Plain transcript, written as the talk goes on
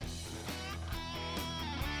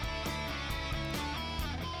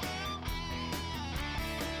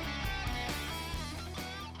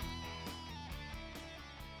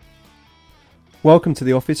Welcome to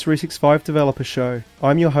the Office 365 Developer Show.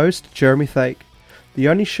 I'm your host, Jeremy Thake, the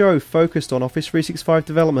only show focused on Office 365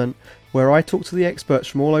 development where I talk to the experts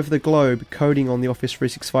from all over the globe coding on the Office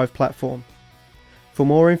 365 platform. For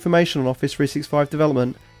more information on Office 365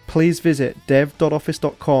 development, please visit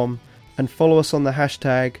dev.office.com and follow us on the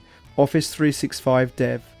hashtag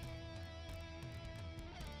Office365Dev.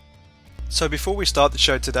 So before we start the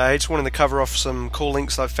show today, I just wanted to cover off some cool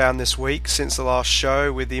links I've found this week since the last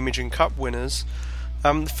show with the Imaging Cup winners.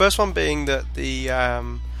 The first one being that the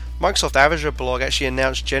Microsoft Azure blog actually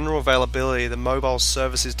announced general availability of the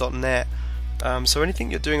mobileservices.net. So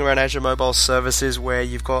anything you're doing around Azure Mobile Services where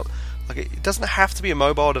you've got, it doesn't have to be a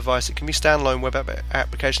mobile device, it can be standalone web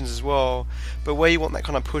applications as well, but where you want that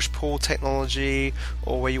kind of push-pull technology,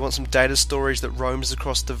 or where you want some data storage that roams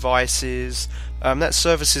across devices, that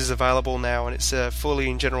service is available now and it's fully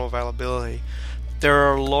in general availability. There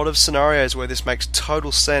are a lot of scenarios where this makes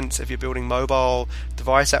total sense if you're building mobile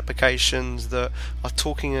device applications that are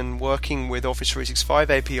talking and working with Office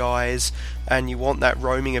 365 APIs, and you want that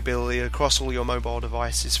roaming ability across all your mobile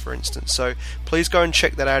devices, for instance. So please go and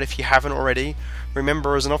check that out if you haven't already.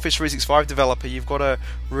 Remember, as an Office 365 developer, you've got to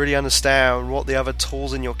really understand what the other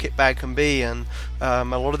tools in your kit bag can be, and a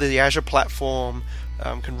lot of the Azure platform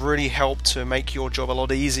can really help to make your job a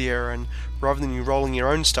lot easier, and rather than you rolling your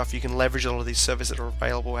own stuff, you can leverage a lot of these services that are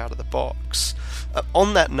available out of the box.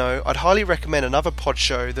 On that note, I'd highly recommend another pod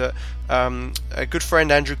show that a good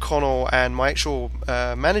friend Andrew Connell and my actual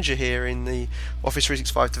manager here in the Office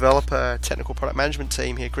 365 developer technical product management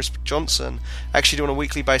team here, Chris Johnson, actually do on a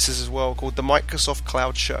weekly basis as well, called the Microsoft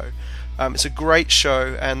Cloud Show. It's a great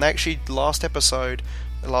show, and actually last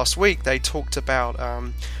week they talked about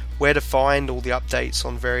where to find all the updates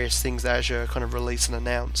on various things that Azure kind of release and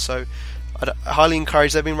announce. So I'd highly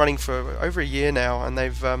encourage. They've been running for over a year now, and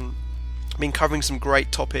they've been covering some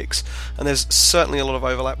great topics, and there's certainly a lot of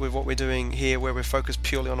overlap with what we're doing here, where we're focused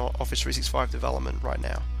purely on Office 365 development right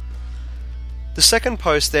now. The second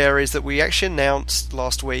post there is that we actually announced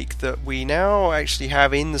last week that we now actually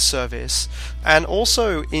have in the service, and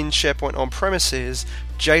also in SharePoint on-premises,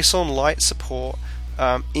 JSON-Lite support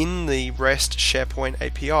in the REST SharePoint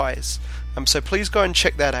APIs. So please go and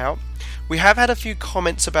check that out. We have had a few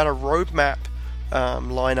comments about a roadmap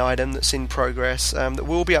line item that's in progress that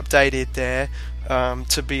will be updated there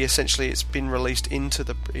to be essentially it's been released into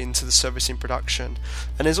the service in production.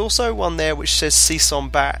 And there's also one there which says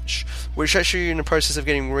CSOM batch, which actually in the process of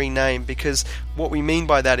getting renamed, because what we mean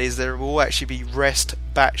by that is there will actually be REST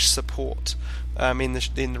batch support in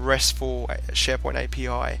the RESTful SharePoint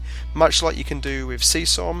API, much like you can do with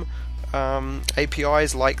CSOM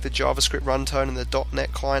APIs like the JavaScript runtime and the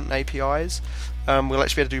 .NET client APIs. We'll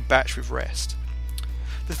actually be able to do batch with REST.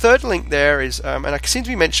 The third link there is, and I seem to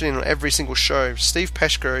be mentioning on every single show, Steve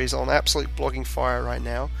Peshker is on absolute blogging fire right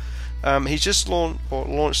now. He's just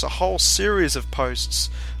launched a whole series of posts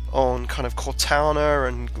on kind of Cortana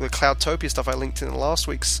and the Cloudtopia stuff I linked in last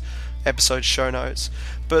week's episode show notes.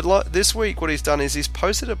 But this week what he's done is he's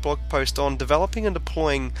posted a blog post on developing and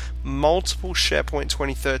deploying multiple SharePoint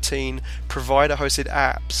 2013 provider-hosted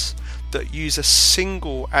apps that use a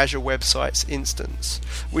single Azure Web Sites instance,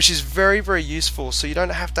 which is very, very useful. So you don't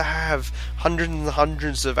have to have hundreds and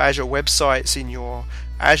hundreds of Azure Web Sites in your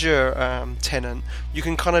Azure tenant. You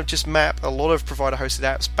can kind of just map a lot of provider-hosted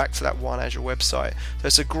apps back to that one Azure website. So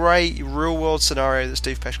it's a great real-world scenario that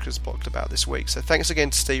Steve Peshker has blogged about this week. So thanks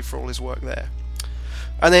again to Steve for all his work there.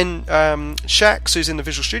 And then Shax, who's in the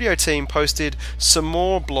Visual Studio team, posted some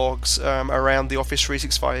more blogs around the Office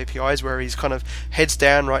 365 APIs, where he's kind of heads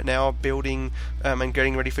down right now building and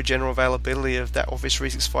getting ready for general availability of that Office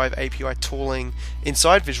 365 API tooling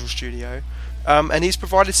inside Visual Studio. And he's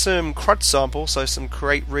provided some CRUD samples, so some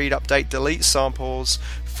create, read, update, delete samples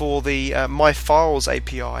for the My Files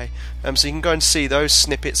API. So you can go and see those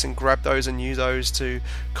snippets and grab those and use those to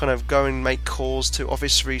kind of go and make calls to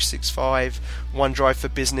Office 365, OneDrive for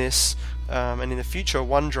Business, and in the future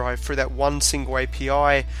OneDrive through that one single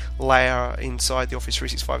API layer inside the Office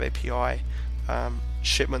 365 API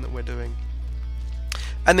shipment that we're doing.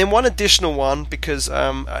 And then one additional one, because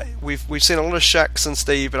we've seen a lot of Shax and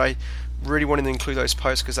Steve, but I really wanted to include those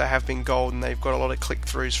posts because they have been gold and they've got a lot of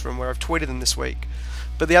click-throughs from where I've tweeted them this week.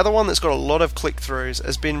 But the other one that's got a lot of click-throughs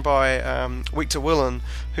has been by Victor Willen,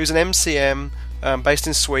 who's an MCM based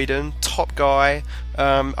in Sweden, top guy.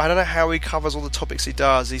 I don't know how he covers all the topics he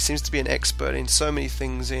does. He seems to be an expert in so many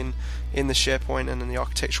things in the SharePoint and in the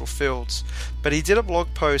architectural fields. But he did a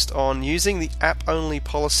blog post on using the app-only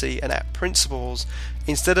policy and app principles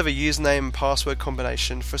instead of a username and password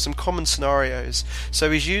combination for some common scenarios.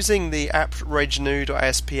 So he's using the app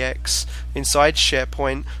regnew.aspx inside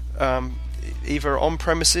SharePoint either on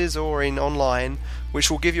premises or in online, which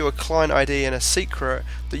will give you a client ID and a secret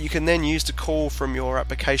that you can then use to call from your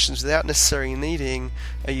applications without necessarily needing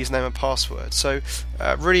a username and password. So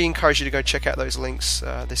really encourage you to go check out those links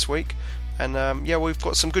this week. And we've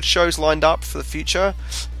got some good shows lined up for the future.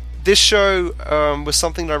 This show was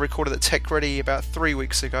something that I recorded at TechReady about 3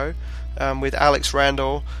 weeks ago with Alex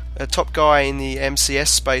Randall, a top guy in the MCS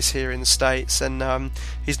space here in the States, and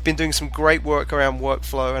he's been doing some great work around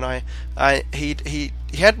workflow. And he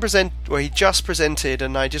just presented,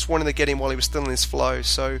 and I just wanted to get him while he was still in his flow.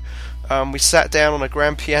 So we sat down on a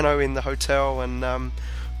grand piano in the hotel, and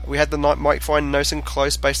we had the microphone nice and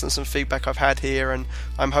close based on some feedback I've had here, and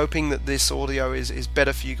I'm hoping that this audio is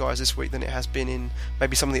better for you guys this week than it has been in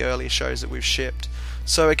maybe some of the earlier shows that we've shipped.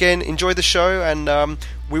 So again, enjoy the show, and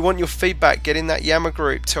we want your feedback. Get in that Yammer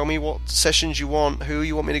group. Tell me what sessions you want, who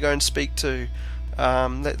you want me to go and speak to.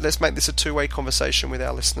 Let's make this a two-way conversation with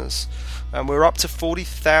our listeners. We're up to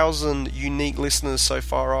 40,000 unique listeners so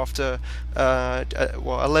far after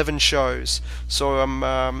 11 shows. So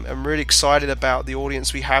I'm really excited about the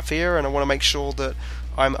audience we have here, and I want to make sure that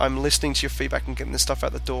I'm listening to your feedback and getting this stuff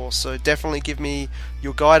out the door. So definitely give me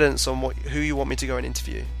your guidance on who you want me to go and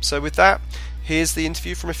interview. So with that, here's the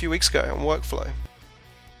interview from a few weeks ago on workflow.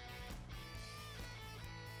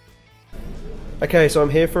 Okay, so I'm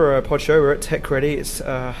here for a pod show. We're at TechReady. It's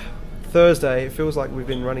Thursday. It feels like we've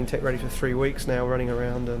been running TechReady for 3 weeks now, running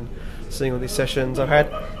around and seeing all these sessions. I've had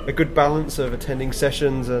a good balance of attending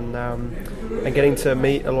sessions and getting to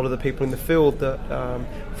meet a lot of the people in the field that,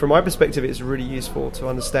 from my perspective, it's really useful to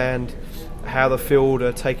understand how the field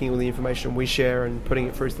are taking all the information we share and putting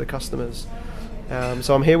it through to the customers.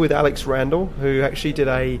 So I'm here with Alex Randall, who actually did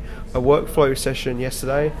a workflow session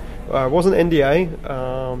yesterday. It wasn't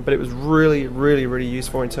NDA, but it was really, really, really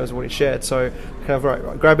useful in terms of what he shared. So kind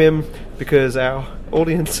of grab him because our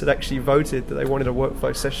audience had actually voted that they wanted a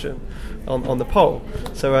workflow session on the poll.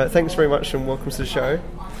 So thanks very much and welcome to the show.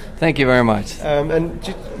 Thank you very much. And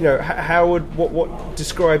how would what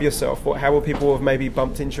describe yourself? How would people have maybe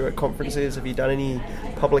bumped into you at conferences? Have you done any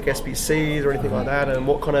public SBCs or anything like that? And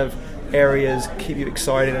what kind of areas keep you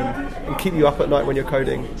excited and keep you up at night when you're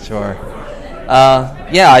coding? Sure.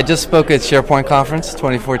 I just spoke at SharePoint Conference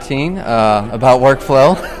 2014 about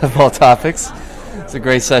workflow of all topics. It's a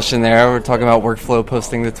great session there. We're talking about workflow,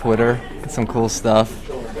 posting to Twitter, some cool stuff.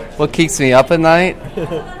 What keeps me up at night?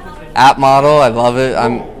 App model, I love it.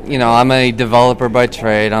 I'm a developer by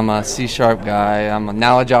trade. I'm a C# guy. I'm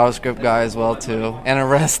now a JavaScript guy as well too, and a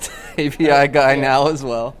REST API guy now as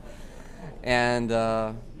well. And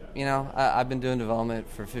I've been doing development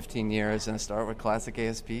for 15 years, and I started with classic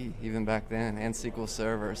ASP even back then, and SQL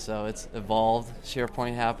Server. So it's evolved.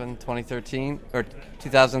 SharePoint happened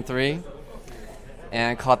 2003,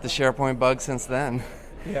 and caught the SharePoint bug since then.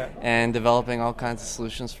 Yeah. And developing all kinds of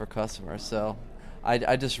solutions for customers. So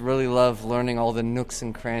I just really love learning all the nooks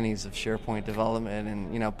and crannies of SharePoint development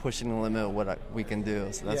and, pushing the limit of what we can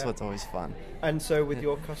do. So that's what's always fun. And so with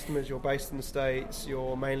your customers, you're based in the States,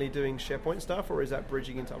 you're mainly doing SharePoint stuff, or is that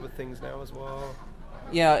bridging into other things now as well?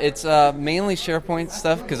 Yeah, it's mainly SharePoint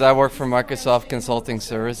stuff because I work for Microsoft Consulting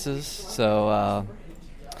Services. So,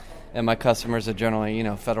 and my customers are generally,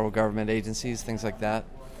 federal government agencies, things like that.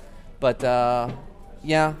 But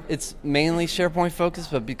it's mainly SharePoint focused,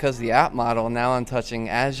 but because the app model, now I'm touching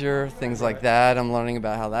Azure, things like that. I'm learning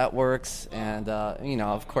about how that works. And,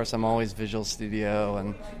 of course, I'm always Visual Studio,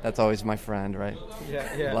 and that's always my friend, right?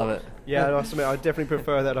 Yeah. Love it. Yeah, I must admit, I definitely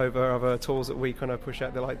prefer that over other tools that we kind of push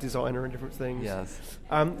out there, like Designer and different things. Yes.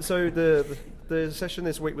 So the session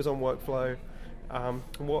this week was on workflow.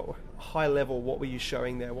 What high level, what were you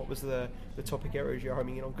showing there? What was the topic areas you're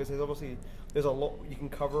homing in on? Because there's a lot you can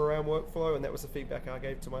cover around workflow, and that was the feedback I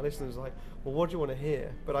gave to my listeners. Like, well, what do you want to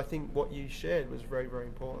hear? But I think what you shared was very, very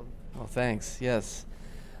important. Oh, thanks. Yes.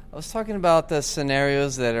 I was talking about the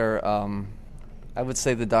scenarios that are, I would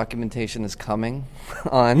say the documentation is coming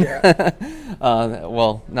on. Yeah.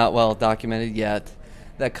 Not well documented yet.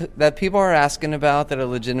 That people are asking about that are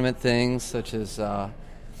legitimate things, such as, how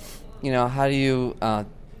do you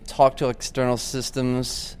talk to external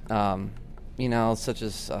systems, such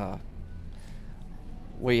as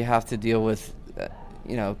where you have to deal with,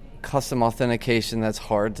 custom authentication that's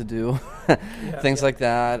hard to do, things like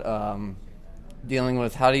that. Dealing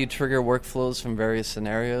with how do you trigger workflows from various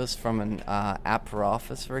scenarios from an app for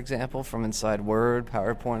Office, for example, from inside Word,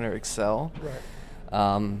 PowerPoint, or Excel.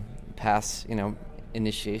 Right. Pass,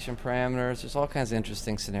 initiation parameters. There's all kinds of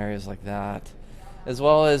interesting scenarios like that, as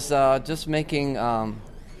well as just making,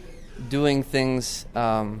 doing things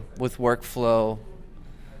with workflow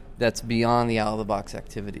that's beyond the out-of-the-box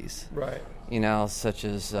activities. Right. Such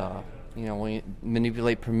as, when you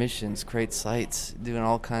manipulate permissions, create sites, doing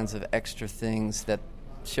all kinds of extra things that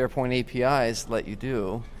SharePoint APIs let you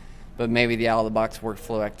do, but maybe the out-of-the-box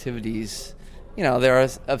workflow activities, there are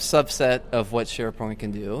a subset of what SharePoint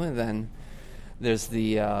can do, and then there's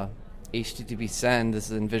the HTTP send.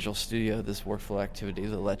 This is in Visual Studio, this workflow activity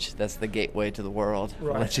that's the gateway to the world.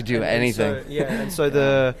 Right. Let you do anything.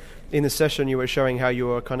 In the session you were showing how you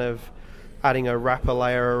were kind of adding a wrapper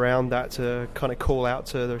layer around that to kind of call out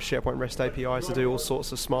to the SharePoint REST APIs to do all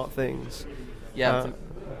sorts of smart things. Yeah,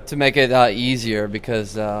 to make it easier,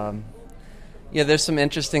 because there's some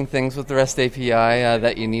interesting things with the REST API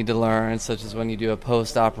that you need to learn, such as when you do a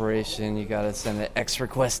post operation, you got to send an X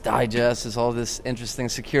request digest. There's all this interesting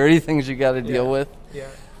security things you got to deal with. Yeah.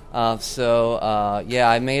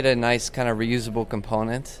 I made a nice kind of reusable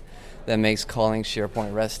component that makes calling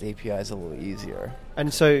SharePoint REST APIs a little easier.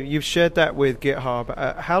 And so you've shared that with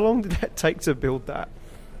GitHub. How long did that take to build that?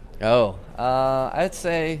 I'd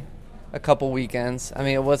say a couple weekends. I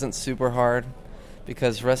mean, it wasn't super hard,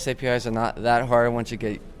 because REST APIs are not that hard once you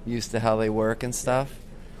get used to how they work and stuff.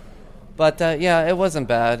 But it wasn't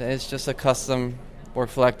bad. It's just a custom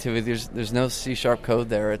workflow activity. There's no C# code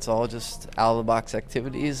there. It's all just out-of-the-box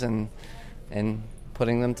activities and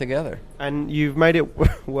putting them together. And you've made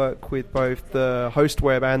it work with both the host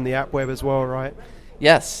web and the app web as well, right?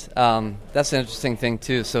 Yes. That's an interesting thing,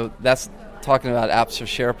 too. So that's talking about apps for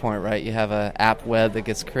SharePoint, right? You have an app web that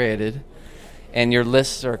gets created, and your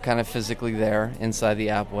lists are kind of physically there inside the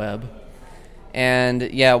app web. And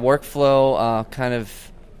workflow kind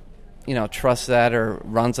of, trusts that or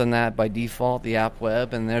runs on that by default, the app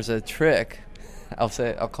web. And there's a trick, I'll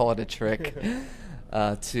call it a trick,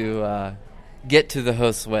 to get to the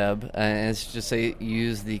host web. And it's just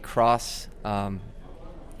use the cross-domain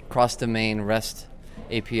REST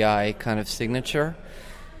API kind of signature.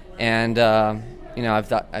 And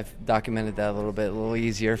I've documented that a little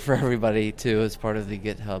easier for everybody too, as part of the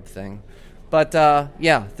GitHub thing. But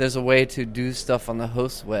there's a way to do stuff on the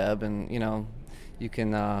host web, and you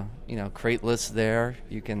can create lists there.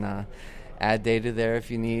 You can add data there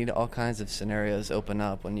if you need. All kinds of scenarios open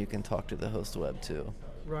up when you can talk to the host web too.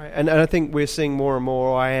 Right, and I think we're seeing more and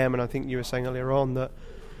more. And I think you were saying earlier on that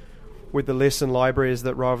with the lists and libraries,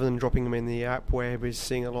 that rather than dropping them in the app web, is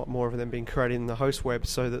seeing a lot more of them being created in the host web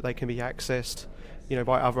so that they can be accessed,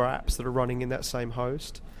 by other apps that are running in that same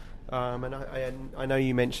host. And I know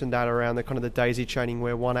you mentioned that around the kind of the daisy chaining,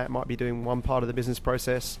 where one app might be doing one part of the business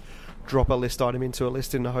process, drop a list item into a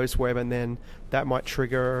list in the host web, and then that might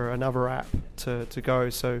trigger another app to go.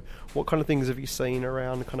 So what kind of things have you seen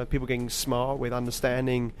around kind of people getting smart with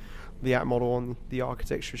understanding the app model and the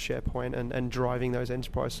architecture of SharePoint and driving those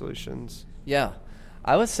enterprise solutions? Yeah.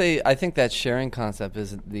 I think that sharing concept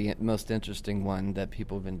is the most interesting one that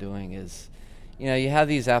people have been doing. Is, you have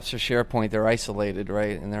these apps for SharePoint, they're isolated,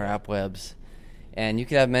 right, in their app webs. And you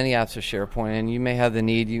can have many apps for SharePoint, and you may have the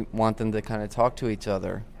need, you want them to kind of talk to each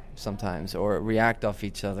other sometimes or react off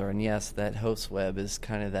each other. And yes, that host web is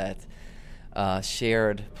kind of that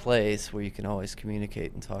shared place where you can always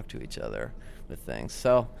communicate and talk to each other with things.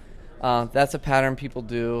 So that's a pattern people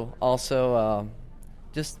do. Also,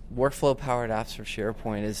 just workflow-powered apps for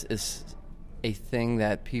SharePoint is a thing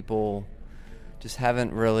that people just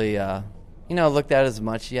haven't really looked at as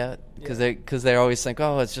much yet, because they always think,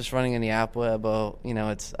 it's just running in the app web.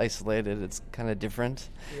 It's isolated. It's kind of different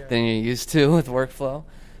than you're used to with workflow.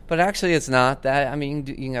 But actually, it's not that. I mean,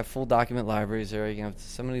 you can have full document libraries there. You can have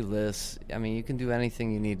so many lists. I mean, you can do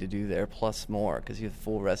anything you need to do there, plus more, because you have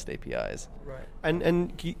full REST APIs.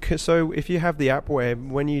 Right. So if you have the app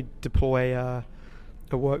web, when you deploy a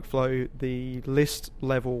workflow, the list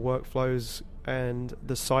level workflows and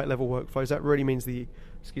the site level workflows, that really means the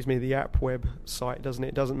app web site, doesn't it?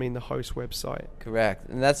 It doesn't mean the host website. Correct.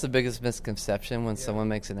 And that's the biggest misconception when someone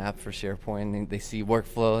makes an app for SharePoint and they see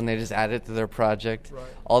workflow and they just add it to their project. Right.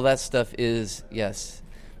 All that stuff is,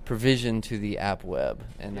 provisioned to the app web,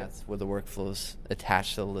 and that's where the workflows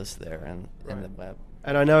attached to the list there and in the web.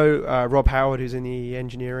 And I know Rob Howard, who's in the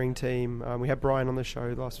engineering team, we had Brian on the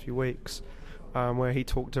show the last few weeks, where he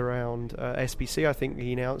talked around SBC. I think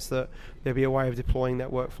he announced that there'd be a way of deploying that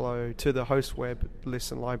workflow to the host web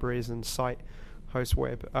lists and libraries and site host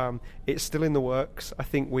web. It's still in the works. I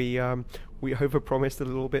think we overpromised a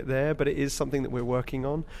little bit there, but it is something that we're working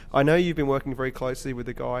on. I know you've been working very closely with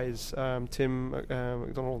the guys, Tim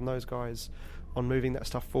McDonald and those guys, on moving that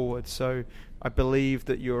stuff forward. So I believe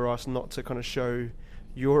that you were asked not to kind of show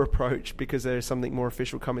your approach because there's something more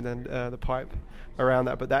official coming down the pipe around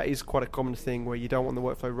that. But that is quite a common thing where you don't want the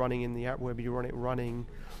workflow running in the app web, you want it running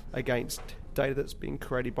against data that's being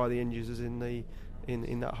created by the end users in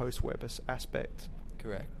that host web aspect.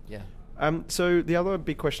 Correct. Yeah. So the other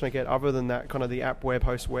big question I get, other than that kind of the app web,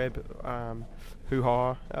 host web,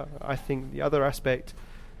 hoo-ha, I think the other aspect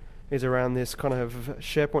is around this kind of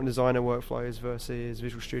SharePoint Designer workflows versus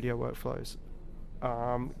Visual Studio workflows.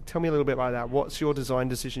 Tell me a little bit about that. What's your design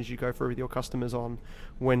decisions you go through with your customers on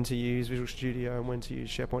when to use Visual Studio and when to use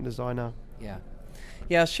SharePoint Designer? Yeah,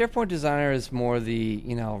 SharePoint Designer is more the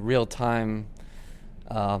real-time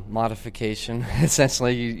modification.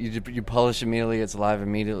 Essentially, you publish immediately, it's live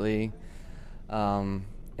immediately.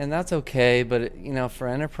 And that's okay, but for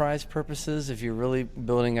enterprise purposes, if you're really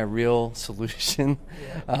building a real solution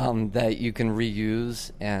that you can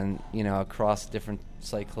reuse and across different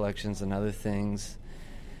site collections and other things,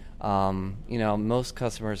 most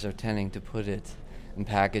customers are tending to put it and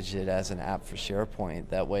package it as an app for SharePoint.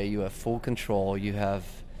 That way, you have full control. You have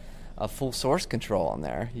a full source control on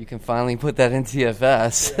there. You can finally put that in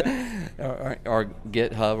TFS or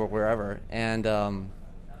GitHub or wherever, and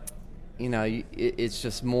it's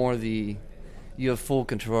just more you have full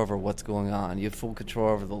control over what's going on. You have full control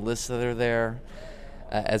over the lists that are there.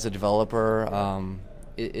 As a developer,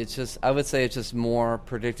 it's just, I would say it's just more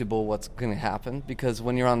predictable what's going to happen, because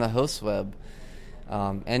when you're on the host web,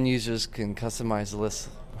 end users can customize the lists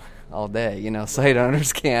all day. Site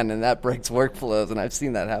owners can, and that breaks workflows, and I've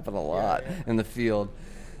seen that happen a lot in the field.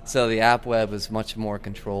 So the app web is much more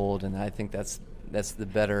controlled, and I think that's the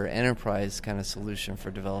better enterprise kind of solution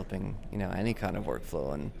for developing, any kind of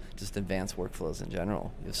workflow and just advanced workflows in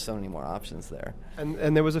general. There's so many more options there.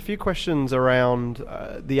 And there was a few questions around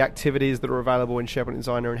the activities that are available in SharePoint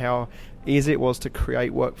Designer and how easy it was to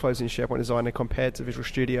create workflows in SharePoint Designer compared to Visual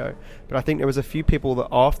Studio. But I think there was a few people that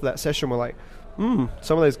after that session were like,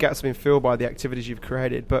 some of those gaps have been filled by the activities you've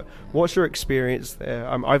created. But what's your experience there?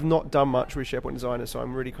 I've not done much with SharePoint Designer, so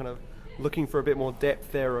I'm really kind of looking for a bit more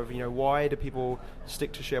depth there of, why do people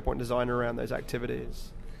stick to SharePoint Designer around those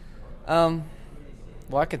activities? Well,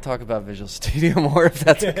 I could talk about Visual Studio more if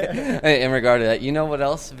that's okay. In regard to that. You know what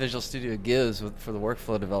else Visual Studio gives for the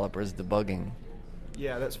workflow developers? Debugging.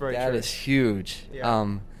 Yeah, that's very true. That is huge.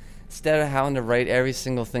 Yeah. Instead of having to write every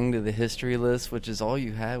single thing to the history list, which is all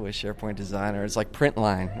you had with SharePoint Designer, it's like print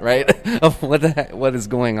line, right, of what is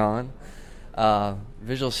going on.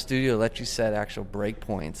 Visual Studio lets you set actual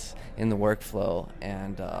breakpoints in the workflow,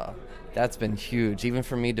 and that's been huge. Even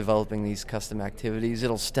for me developing these custom activities,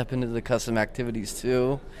 it'll step into the custom activities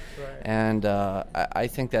too. Right. And I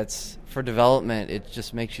think that's, for development, it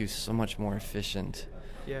just makes you so much more efficient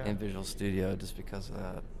in Visual Studio just because of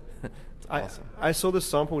that. It's awesome. I saw the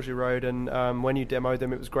samples you wrote, and when you demoed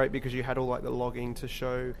them, it was great because you had all the logging to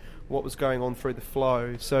show what was going on through the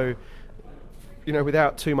flow. So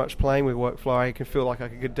without too much playing with workflow, I can feel like I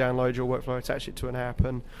could download your workflow, attach it to an app,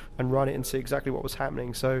 and run it and see exactly what was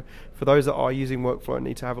happening. So for those that are using workflow and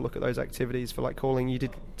need to have a look at those activities for calling, you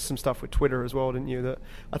did some stuff with Twitter as well, didn't you? That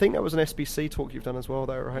I think that was an SBC talk you've done as well,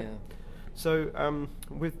 though, right? Yeah. So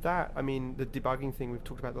with that, the debugging thing, we've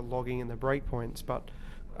talked about the logging and the breakpoints, but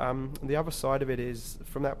the other side of it is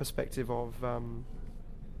from that perspective of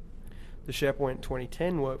the SharePoint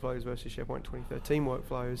 2010 workflows versus SharePoint 2013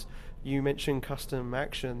 workflows. You mentioned custom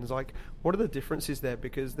actions. What are the differences there?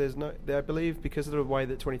 Because I believe because of the way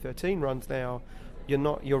that 2013 runs now,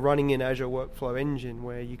 you're running in Azure Workflow Engine,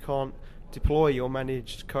 where you can't deploy your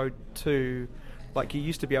managed code to, like you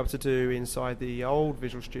used to be able to do inside the old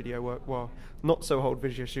Visual Studio well, not so old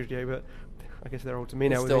Visual Studio, but I guess they're old to me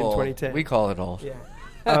now within 2010. We call it old. Yeah.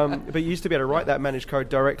 But you used to be able to write that managed code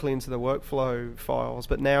directly into the workflow files,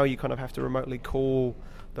 but now you kind of have to remotely call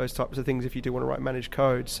those types of things if you do want to write managed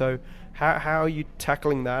code. So how are you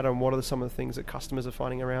tackling that, and what are some of the things that customers are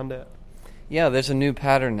finding around it? Yeah, there's a new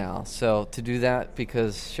pattern now. So to do that,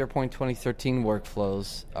 because SharePoint 2013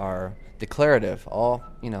 workflows are declarative, all,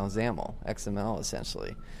 XAML, XML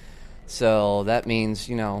essentially. So that means,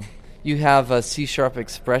 you have C#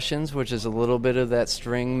 expressions, which is a little bit of that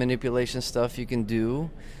string manipulation stuff you can do,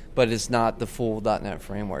 but it's not the full .NET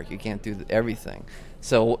framework. You can't do everything.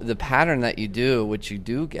 So the pattern that you do, which you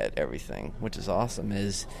do get everything, which is awesome,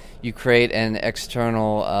 is you create an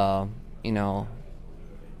external,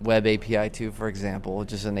 web API 2, for example,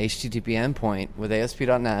 just an HTTP endpoint with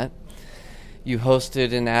ASP.NET. You host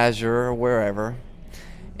it in Azure or wherever,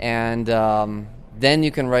 and then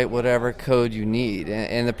you can write whatever code you need.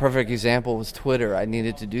 And the perfect example was Twitter. I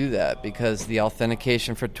needed to do that because the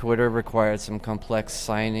authentication for Twitter required some complex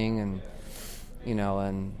signing and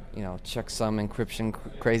checksum encryption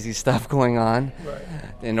crazy stuff going on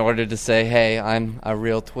in order to say, hey, I'm a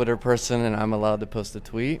real Twitter person and I'm allowed to post a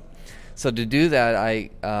tweet. So to do that,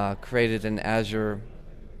 I created an Azure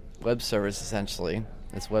web service, essentially.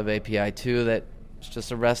 It's Web API 2 that's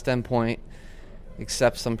just a REST endpoint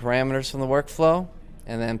accepts some parameters from the workflow,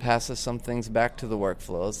 and then passes some things back to the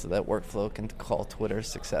workflow so that workflow can call Twitter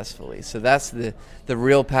successfully. So that's the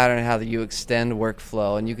real pattern of how you extend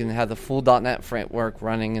workflow, and you can have the full .NET framework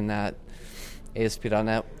running in that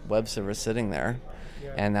ASP.NET web server sitting there,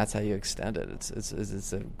 and that's how you extend it.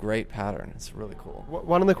 It's a great pattern. It's really cool.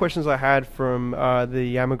 One of the questions I had from the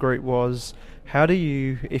Yammer group was, how do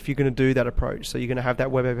you, if you're going to do that approach, so you're going to have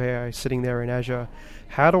that web API sitting there in Azure,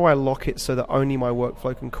 how do I lock it so that only my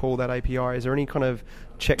workflow can call that API? Is there any kind of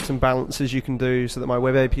checks and balances you can do so that my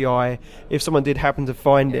web API, if someone did happen to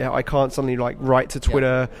find it, I can't suddenly write to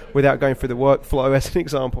Twitter without going through the workflow, as an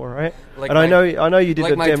example, right? And I know you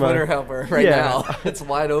did a my demo. Twitter helper right now. It's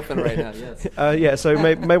wide open right now. Yes. So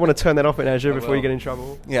may want to turn that off in Azure before you get in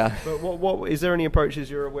trouble. Yeah. But what is there any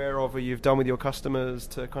approaches you're aware of or you've done with your customers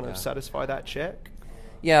to kind of satisfy that check?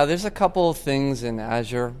 Yeah, there's a couple of things in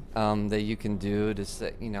Azure that you can do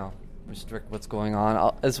to restrict what's going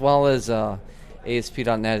on, as well as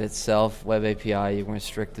ASP.NET itself, Web API. You can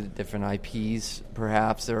restrict to different IPs,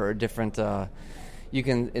 perhaps. There are different. You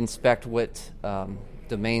can inspect what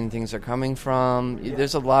domain things are coming from.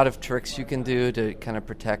 There's a lot of tricks you can do to kind of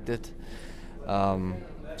protect it.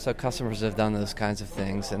 So customers have done those kinds of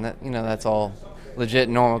things, and that's all legit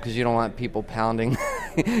and normal because you don't want people pounding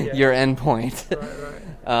your endpoint. Right.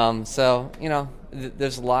 So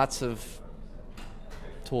there's lots of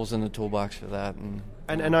tools in the toolbox for that,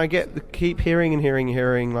 and I keep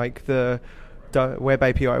hearing like the web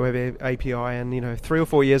API, and 3 or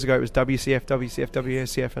 4 years ago it was WCF,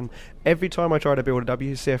 WCF, and every time I tried to build a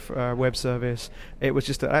WCF web service, it was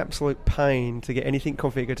just an absolute pain to get anything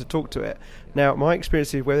configured to talk to it. Now, my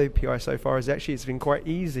experience with web API so far is actually it's been quite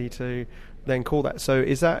easy to then call that. So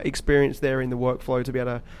is that experience there in the workflow to be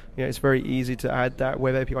able to, it's very easy to add that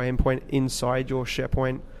web API endpoint inside your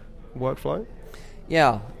SharePoint workflow?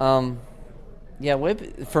 Yeah.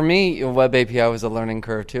 For me, Web API was a learning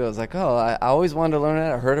curve too. I was like, I always wanted to learn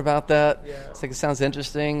it. I heard about that. Yeah. It's like, it sounds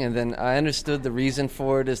interesting. And then I understood the reason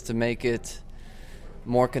for it is to make it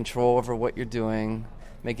more control over what you're doing,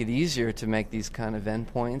 make it easier to make these kind of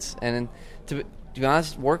endpoints. And to be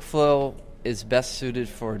honest, workflow is best suited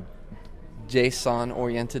for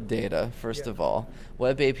JSON-oriented data, first of all.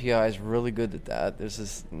 Web API is really good at that. There's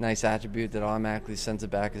this nice attribute that automatically sends it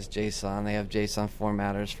back as JSON. They have JSON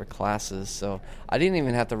formatters for classes, so I didn't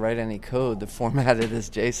even have to write any code to format it as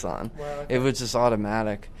JSON. Wow, okay. It was just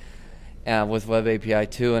automatic with Web API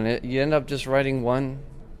 2, and you end up just writing one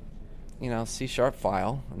C#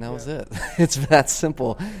 file, and that was it. It's that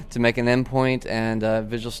simple to make an endpoint, and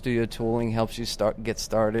Visual Studio tooling helps you get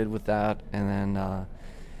started with that, and then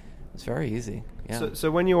it's very easy. Yeah. So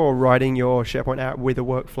when you're writing your SharePoint app with a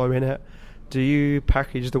workflow in it, do you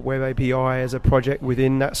package the Web API as a project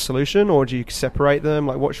within that solution, or do you separate them?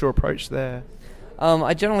 Like, what's your approach there?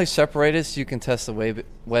 I generally separate it so you can test the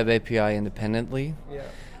Web API independently.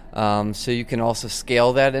 Yeah. So you can also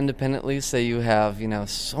scale that independently. Say you have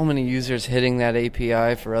so many users hitting that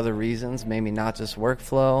API for other reasons, maybe not just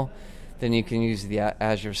workflow. Then you can use the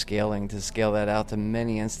Azure scaling to scale that out to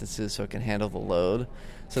many instances so it can handle the load.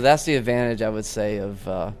 So that's the advantage, I would say,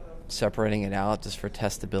 of separating it out just for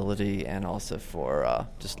testability and also for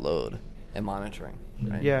just load and monitoring.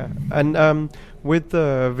 Right? Yeah, and with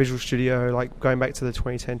the Visual Studio, like going back to the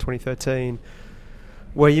 2010, 2013,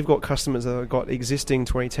 where you've got customers that have got existing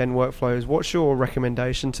 2010 workflows, what's your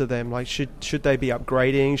recommendation to them? Like, should they be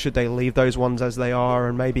upgrading? Should they leave those ones as they are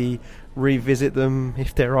and maybe revisit them?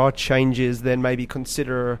 If there are changes, then maybe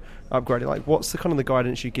consider upgrading. Like, what's the kind of the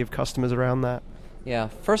guidance you give customers around that? Yeah.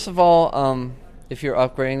 First of all, if you're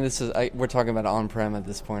upgrading, we're talking about on-prem at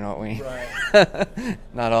this point, aren't we? Right.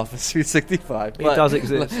 Not Office 365. It does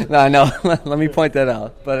exist. No, I know. Let me point that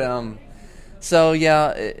out. But out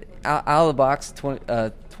of the box,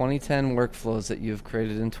 2010 workflows that you've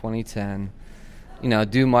created in 2010,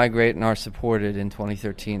 do migrate and are supported in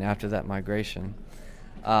 2013 after that migration.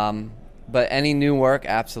 But any new work,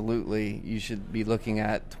 absolutely, you should be looking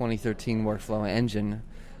at 2013 workflow engine.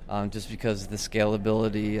 Just because of the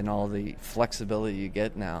scalability and all the flexibility you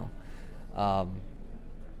get now.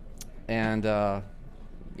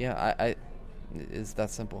 It's that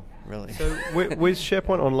simple, really. So with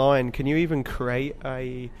SharePoint Online, can you even create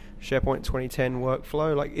a SharePoint 2010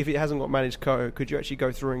 workflow? Like, if it hasn't got managed code, could you actually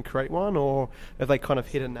go through and create one, or have they kind of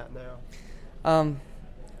hidden that now?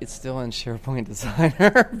 It's still in SharePoint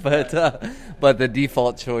Designer, but the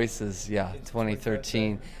default choice is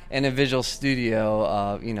 2013. And in Visual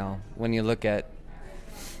Studio, when you look at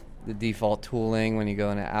the default tooling when you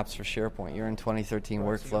go into apps for SharePoint. You're in 2013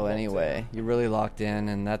 workflow anyway. You're really locked in,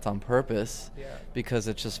 and that's on purpose because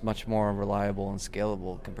it's just much more reliable and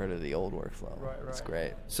scalable compared to the old workflow. Right. It's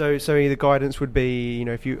great. So the guidance would be,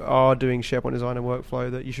 if you are doing SharePoint Design and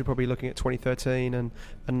Workflow, that you should probably be looking at 2013 and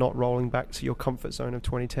not rolling back to your comfort zone of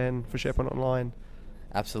 2010 for SharePoint Online.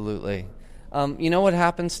 Absolutely. You know what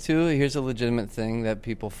happens too? Here's a legitimate thing that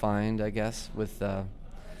people find, I guess, with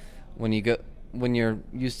when you're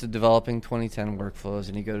used to developing 2010 workflows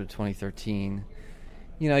and you go to 2013,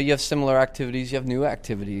 you have similar activities, you have new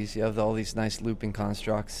activities, you have all these nice looping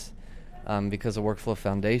constructs because of Workflow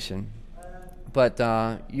Foundation. But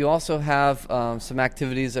you also have some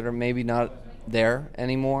activities that are maybe not there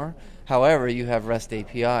anymore. However, you have REST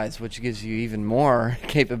APIs, which gives you even more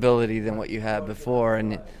capability than what you had before,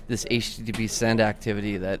 and this HTTP send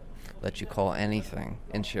activity that lets you call anything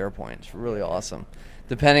in SharePoint. It's really awesome.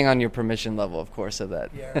 Depending on your permission level, of course, of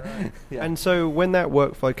that. Yeah, right. And so when that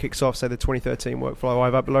workflow kicks off, say the 2013 workflow,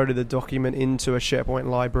 I've uploaded the document into a SharePoint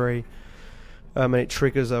library, and it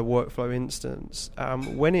triggers a workflow instance.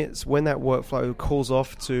 When that workflow calls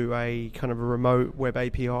off to a kind of a remote web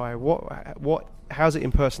API, how's it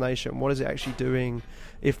impersonation? What is it actually doing?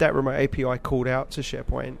 If that remote API called out to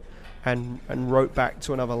SharePoint and wrote back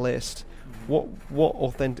to another list,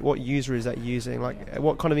 what user is that using? Like,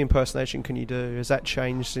 what kind of impersonation can you do? Has that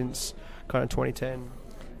changed since kind of 2010?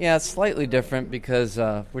 Yeah, it's slightly different because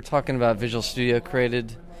we're talking about Visual Studio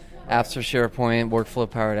created apps for SharePoint, workflow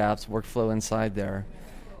powered apps, workflow inside there.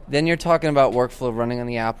 Then you're talking about workflow running on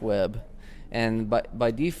the app web, and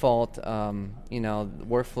by default,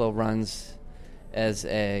 workflow runs as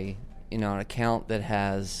an account that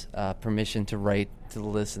has permission to write to the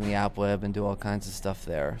list in the app web and do all kinds of stuff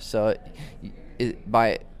there. So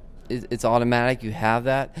it's automatic. You have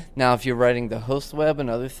that. Now, if you're writing the host web and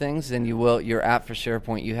other things, then your app for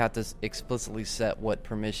SharePoint, you have to explicitly set what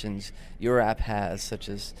permissions your app has, such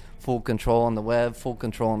as full control on the web, full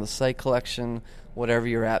control on the site collection, whatever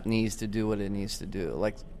your app needs to do what it needs to do.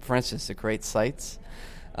 Like, for instance, to create sites,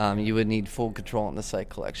 you would need full control on the site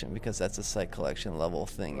collection because that's a site collection level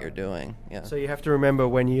thing you're doing. Yeah. So you have to remember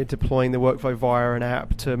when you're deploying the workflow via an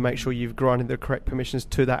app to make sure you've granted the correct permissions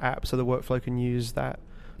to that app so the workflow can use that,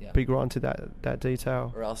 be granted that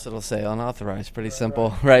detail. Or else it'll say unauthorized. Pretty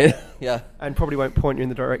simple, right? Yeah. And probably won't point you in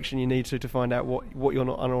the direction you need to find out what you're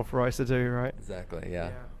not unauthorized to do, right? Exactly,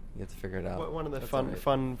 yeah. You have to figure it out. One of the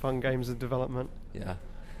fun games of development. Yeah.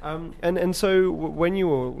 And so when you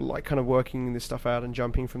were like kind of working this stuff out and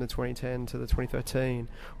jumping from the 2010 to the 2013,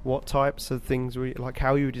 what types of things were you, like,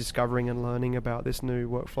 how you were discovering and learning about this new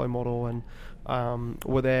workflow model, and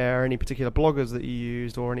were there any particular bloggers that you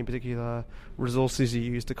used or any particular resources you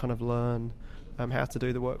used to kind of learn how to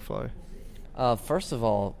do the workflow? First of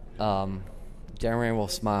all, Jeremy will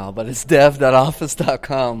smile, but it's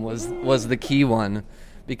dev.office.com was the key one,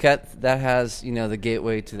 because that has the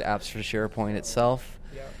gateway to the apps for SharePoint itself.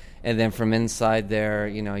 And then from inside there,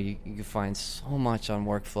 you can find so much on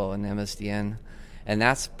workflow and MSDN. And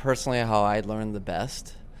that's personally how I learned the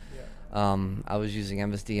best. I was using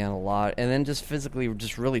MSDN a lot. And then just physically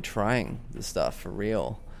just really trying the stuff for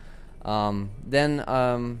real. Then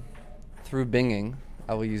through Binging,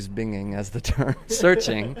 I will use Binging as the term,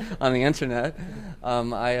 searching on the internet.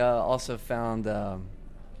 I also found,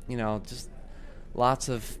 just lots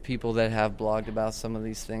of people that have blogged about some of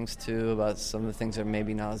these things too, about some of the things that are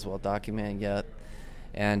maybe not as well documented yet.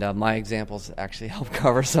 And my examples actually help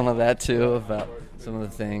cover some of that too, about some of the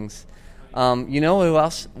things. Who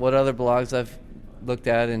else? What other blogs I've looked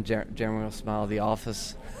at? And Jeremy will smile. The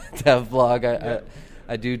Office Dev blog.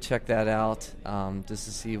 I do check that out just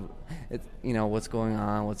to see, what's going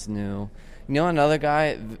on, what's new. Another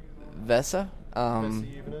guy, Vesa.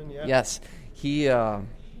 Yes,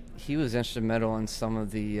 he was instrumental in some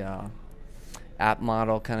of the app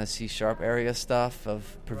model kind of C# area stuff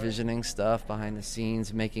of provisioning stuff behind the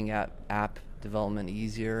scenes, making app development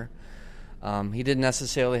easier. He didn't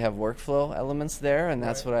necessarily have workflow elements there, and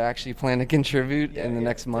that's what I actually plan to contribute in the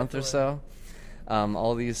next month or so.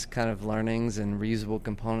 All these kind of learnings and reusable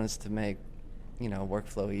components to make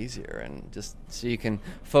workflow easier, and just so you can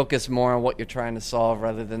focus more on what you're trying to solve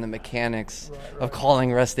rather than the mechanics of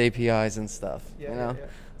calling REST APIs and stuff.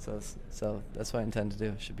 So that's what I intend to do.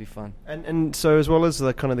 It should be fun. And so as well as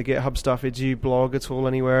the kind of the GitHub stuff, do you blog at all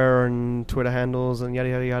anywhere, and Twitter handles and yada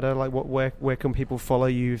yada yada? Like, where can people follow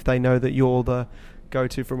you if they know that you're the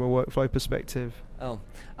go-to from a workflow perspective?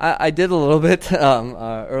 I did a little bit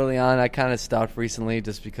early on. I kind of stopped recently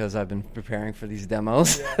just because I've been preparing for these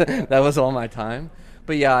demos. That was all my time.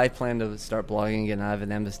 But yeah, I plan to start blogging again. I have an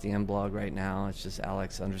MSDN blog right now. It's just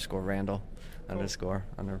Alex_Randall_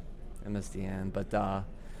 MSDN. But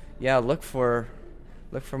yeah, look for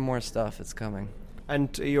more stuff. It's coming.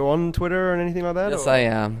 And are you on Twitter or anything like that? Yes, I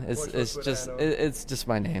am. It's just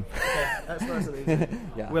my name. Okay, that's nice and easy.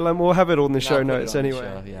 Yeah. Well, we'll have it on the And show I'll put it notes on the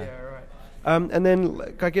anyway. show, yeah. Right. And then,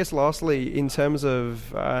 I guess, lastly, in terms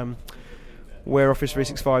of where Office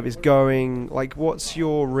 365 is going, like, what's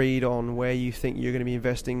your read on where you think you're going to be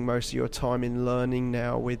investing most of your time in learning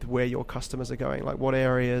now with where your customers are going? Like, what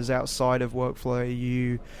areas outside of workflow are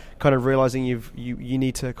you kind of realizing you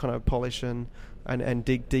need to kind of polish and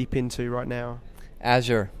dig deep into right now?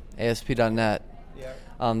 Azure, ASP.NET. Yeah.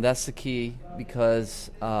 That's the key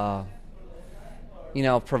because, provider-hosted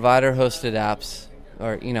apps,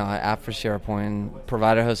 or, an app for SharePoint,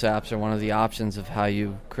 provider-hosted apps are one of the options of how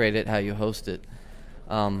you create it, how you host it.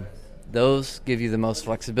 Those give you the most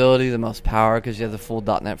flexibility, the most power, because you have the full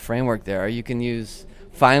 .NET framework there. You can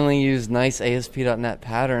finally use nice ASP.NET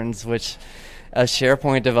patterns, which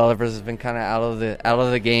SharePoint developers have been kind of out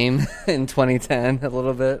of the game in 2010 a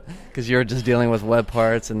little bit, because you're just dealing with web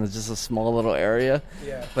parts and it's just a small little area.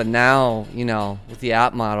 Yeah. But now, with the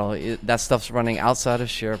app model, that stuff's running outside of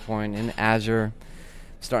SharePoint in Azure.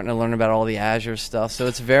 Starting to learn about all the Azure stuff.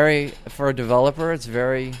 So for a developer, it's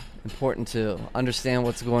very important to understand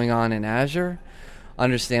what's going on in Azure,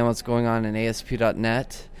 understand what's going on in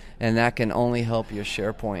ASP.NET, and that can only help your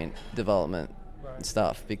SharePoint development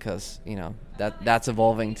stuff, because that's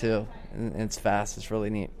evolving too, and it's fast. It's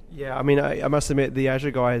really neat. Yeah, I mean, I must admit, the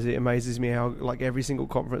Azure guys, it amazes me how, like, every single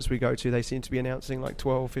conference we go to, they seem to be announcing like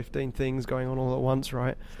 12, 15 things going on all at once,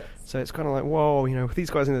 right? So it's kind of like, whoa, these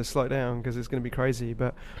guys are going to slow down because it's going to be crazy.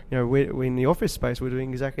 But, we're in the office space, we're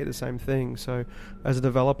doing exactly the same thing. So as a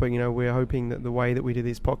developer, we're hoping that the way that we do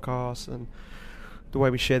these podcasts and the way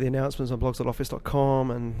we share the announcements on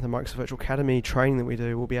blogs.office.com and the Microsoft Virtual Academy training that we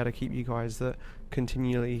do, we'll be able to keep you guys that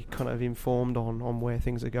continually kind of informed on where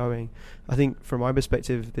things are going. I think from my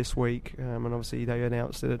perspective this week, and obviously they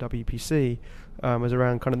announced it at WPC, was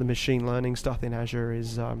around kind of the machine learning stuff in Azure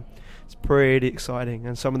is it's pretty exciting.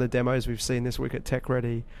 And some of the demos we've seen this week at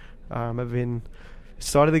TechReady have been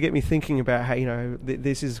started to get me thinking about how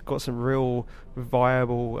this has got some real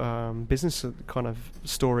viable business kind of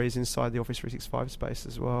stories inside the Office 365 space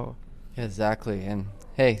as well. Yeah, exactly. And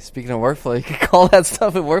hey, speaking of workflow, you can call that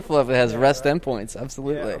stuff in workflow if it has REST endpoints.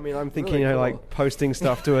 Absolutely. Yeah, I mean, I'm thinking really cool. like posting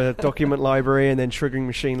stuff to a document library and then triggering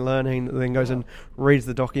machine learning that then goes and reads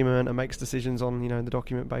the document and makes decisions on the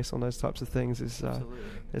document based on those types of things is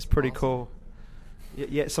it's pretty awesome. Cool.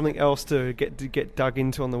 Yeah, something else to get dug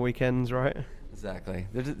into on the weekends, right? Exactly.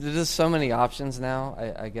 There's just so many options now,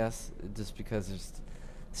 I guess, just because there's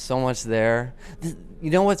so much there. You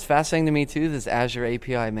know what's fascinating to me, too? This Azure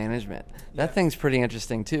API management. That thing's pretty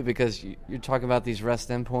interesting, too, because you're talking about these REST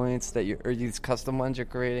endpoints or these custom ones you're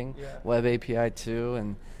creating, Web API, too,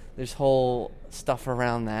 and there's whole stuff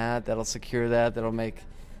around that'll secure that'll make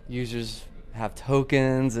users have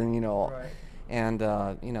tokens and, and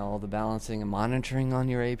all the balancing and monitoring on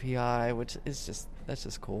your API, which is that's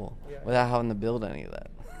just cool, without having to build any of that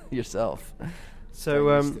yourself.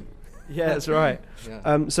 So, yeah, that's right.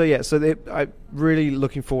 I'm really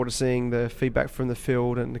looking forward to seeing the feedback from the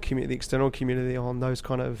field and the community, the external community, on those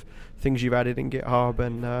kind of things you've added in GitHub.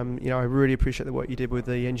 And I really appreciate the work you did with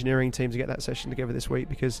the engineering team to get that session together this week,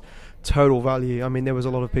 because total value. I mean, there was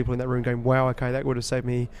a lot of people in that room going, "Wow, okay, that would have saved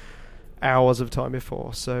me hours of time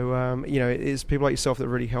before." So it's people like yourself that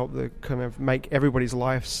really help the kind of make everybody's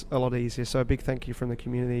lives a lot easier. So a big thank you from the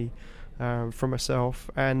community, from myself.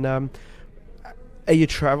 And are you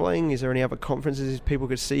traveling? Is there any other conferences people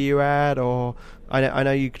could see you at? Or I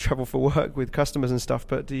know you travel for work with customers and stuff,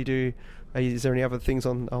 but is there any other things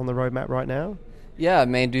on the roadmap right now? Yeah, I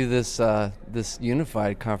may do this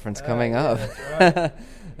Unified conference coming up. That's right.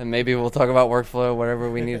 And maybe we'll talk about workflow, whatever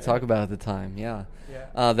we need to talk about at the time. Yeah.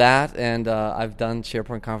 That, and I've done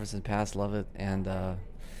SharePoint conference in the past, love it, and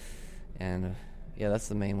that's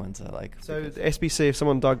the main ones I like. So the SBC, if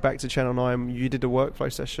someone dug back to Channel 9, you did a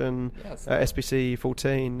workflow session at SBC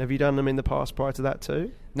 14. Have you done them in the past prior to that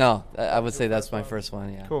too? No, I would say that's my first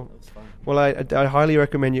one, yeah. Cool. Well, I highly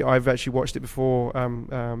recommend you. I've actually watched it before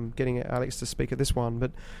getting Alex to speak at this one,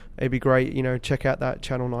 but it'd be great, check out that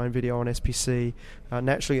Channel 9 video on SPC.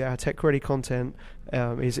 Naturally, our tech-ready content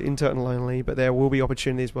is internal only, but there will be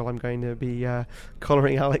opportunities where I'm going to be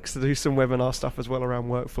collaring Alex to do some webinar stuff as well around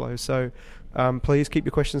workflow. So please keep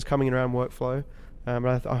your questions coming around workflow.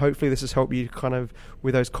 Hopefully this has helped you kind of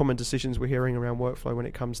with those common decisions we're hearing around workflow when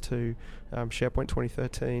it comes to SharePoint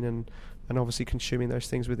 2013 and obviously consuming those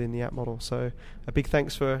things within the app model. So a big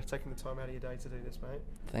thanks for taking the time out of your day to do this, mate.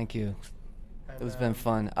 Thank you. It's been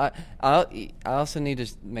fun. I also need to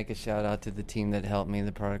make a shout out to the team that helped me,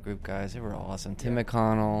 the product group guys. They were awesome. Tim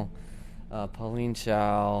McConnell, Pauline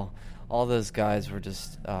Chow, all those guys were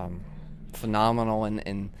just phenomenal,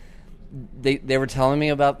 and they were telling me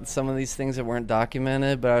about some of these things that weren't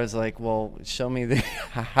documented, but I was like, well, show me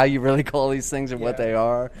how you really call these things and what they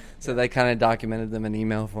are. So they kind of documented them in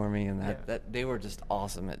email for me, and that they were just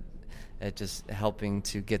awesome at just helping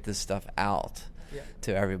to get this stuff out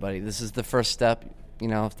to everybody. This is the first step,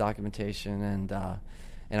 of documentation, and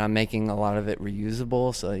I'm making a lot of it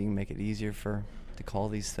reusable, so you can make it easier to call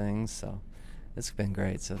these things. So it's been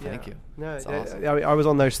great. So thank you. No, awesome. I was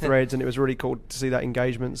on those threads, and it was really cool to see that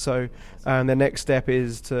engagement. So the next step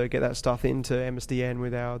is to get that stuff into MSDN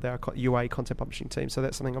with our UA content publishing team. So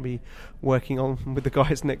that's something I'll be working on with the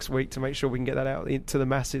guys next week to make sure we can get that out to the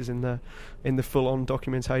masses in the full-on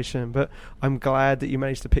documentation. But I'm glad that you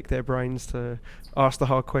managed to pick their brains to ask the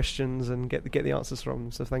hard questions and get the answers from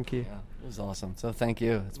them. So thank you. Yeah, it was awesome. So thank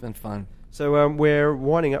you. It's been fun. So we're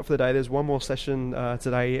winding up for the day. There's one more session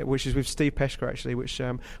today, which is with Steve Peshker, actually, which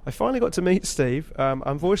I finally got to meet Steve.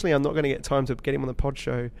 Unfortunately, I'm not going to get time to get him on the pod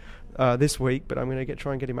show this week, but I'm going to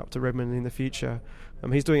try and get him up to Redmond in the future.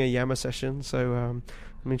 He's doing a Yammer session, so I'm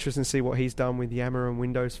interested to see what he's done with Yammer and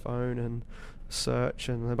Windows Phone and Search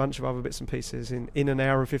and a bunch of other bits and pieces in an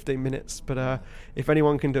hour and 15 minutes. But if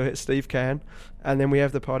anyone can do it, Steve can. And then we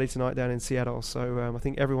have the party tonight down in Seattle, so I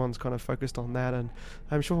think everyone's kind of focused on that, and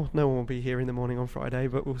I'm sure no one will be here in the morning on Friday,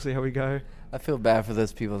 but we'll see how we go. I feel bad for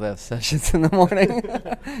those people that have sessions in the morning.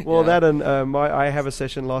 Well, that and I have a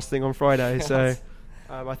session last thing on Friday, so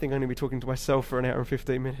I think I'm going to be talking to myself for an hour and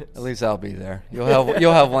 15 minutes. At least I'll be there. You'll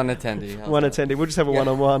have one attendee. One attendee. We'll just have a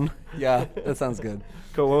one-on-one. Yeah, that sounds good.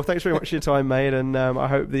 Cool. Well, thanks very much for your time, mate, and I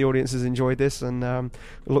hope the audience has enjoyed this, and we'll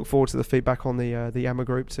look forward to the feedback on the Yammer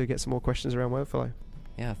group to get some more questions around Workflow.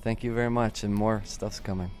 Yeah, thank you very much, and more stuff's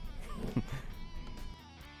coming.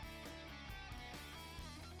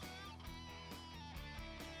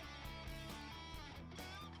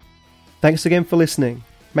 Thanks again for listening.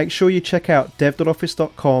 Make sure you check out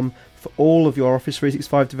dev.office.com for all of your Office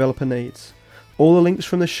 365 developer needs. All the links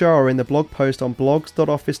from the show are in the blog post on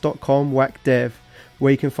blogs.office.com/dev,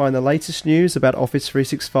 where you can find the latest news about Office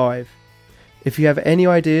 365. If you have any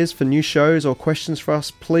ideas for new shows or questions for us,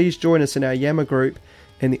 please join us in our Yammer group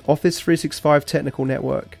in the Office 365 Technical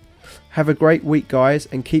Network. Have a great week, guys,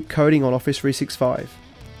 and keep coding on Office 365.